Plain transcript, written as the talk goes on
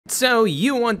So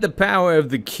you want the power of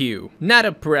the Q. Not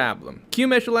a problem. Q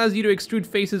Mesh allows you to extrude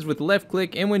faces with left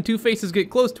click, and when two faces get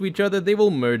close to each other, they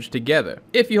will merge together.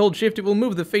 If you hold shift, it will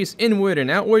move the face inward and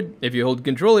outward. If you hold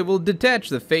control, it will detach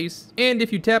the face. And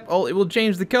if you tap alt, it will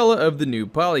change the color of the new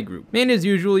poly group. And as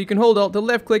usual, you can hold alt to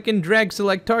left click and drag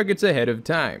select targets ahead of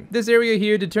time. This area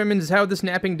here determines how the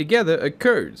snapping together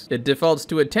occurs. It defaults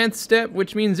to a 10th step,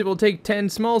 which means it will take 10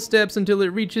 small steps until it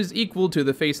reaches equal to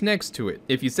the face next to it.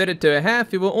 If you set it to a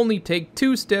half, it will only take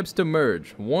 2 steps to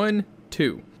merge. 1,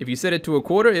 2. If you set it to a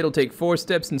quarter, it'll take 4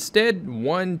 steps instead.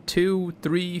 1, 2,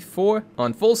 3, 4.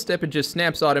 On full step, it just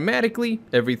snaps automatically.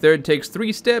 Every third takes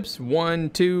 3 steps.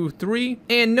 1, 2, 3.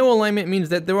 And no alignment means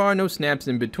that there are no snaps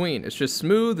in between. It's just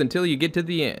smooth until you get to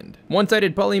the end.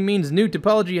 One-sided poly means new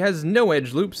topology has no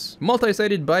edge loops.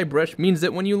 Multi-sided by brush means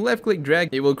that when you left-click drag,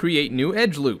 it will create new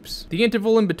edge loops. The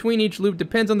interval in between each loop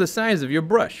depends on the size of your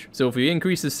brush. So if you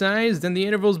increase the size, then the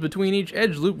intervals between each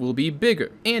edge loop will be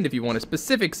bigger. And if you want a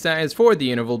specific size for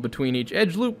the interval between each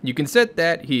edge loop, you can set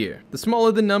that here. The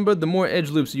smaller the number, the more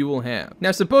edge loops you will have.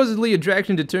 Now supposedly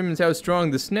attraction determines how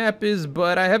strong the snap is,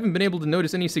 but I haven't been able to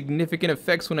notice any significant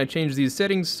effects when I change these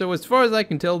settings, so as far as I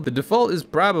can tell, the default is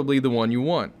probably the one you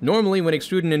want. Normally when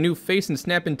extruding a new face and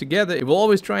snapping together, it will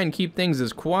always try and keep things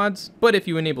as quads, but if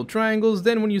you enable triangles,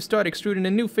 then when you start extruding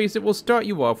a new face, it will start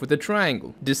you off with a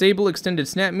triangle. Disable extended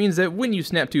snap means that when you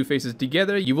snap two faces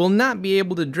together, you will not be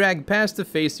able to drag past the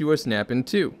face you are snapping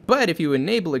to. But if you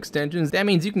enable extensions, that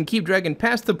means you can keep dragging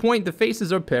past the point the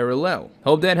faces are parallel.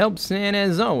 Hope that helps, and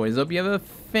as always, hope you have a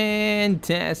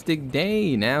fantastic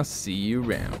day, and I'll see you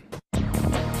around.